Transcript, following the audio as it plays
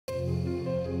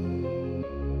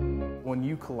When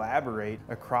you collaborate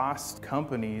across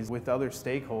companies with other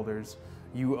stakeholders,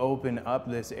 you open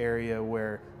up this area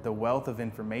where the wealth of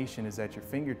information is at your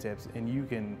fingertips, and you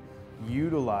can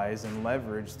utilize and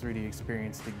leverage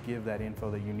 3DEXPERIENCE to give that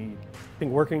info that you need. I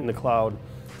think working in the cloud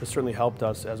has certainly helped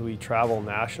us as we travel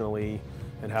nationally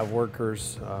and have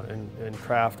workers and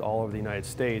craft all over the United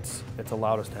States. It's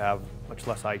allowed us to have much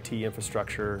less IT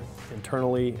infrastructure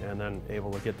internally, and then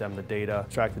able to get them the data,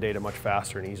 extract the data much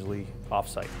faster and easily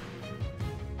offsite.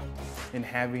 And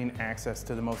having access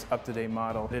to the most up-to-date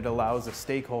model, it allows a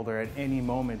stakeholder at any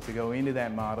moment to go into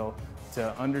that model,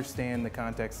 to understand the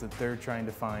context that they're trying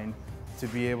to find, to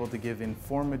be able to give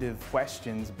informative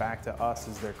questions back to us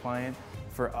as their client.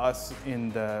 For us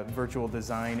in the virtual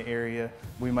design area,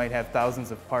 we might have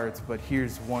thousands of parts, but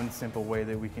here's one simple way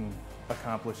that we can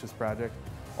accomplish this project.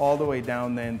 All the way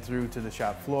down then through to the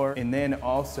shop floor, and then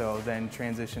also then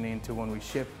transitioning to when we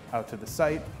ship out to the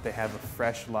site, they have a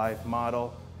fresh live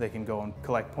model. They can go and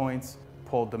collect points,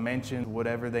 pull dimensions,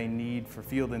 whatever they need for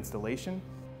field installation.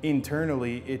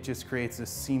 Internally, it just creates a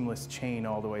seamless chain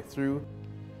all the way through.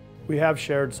 We have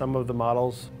shared some of the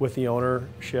models with the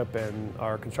ownership and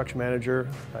our construction manager.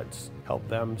 That's helped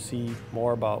them see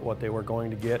more about what they were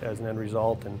going to get as an end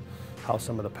result and how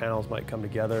some of the panels might come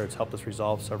together. It's helped us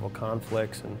resolve several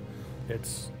conflicts, and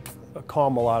it's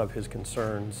calmed a lot of his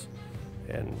concerns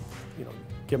and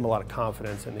give him a lot of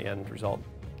confidence in the end result.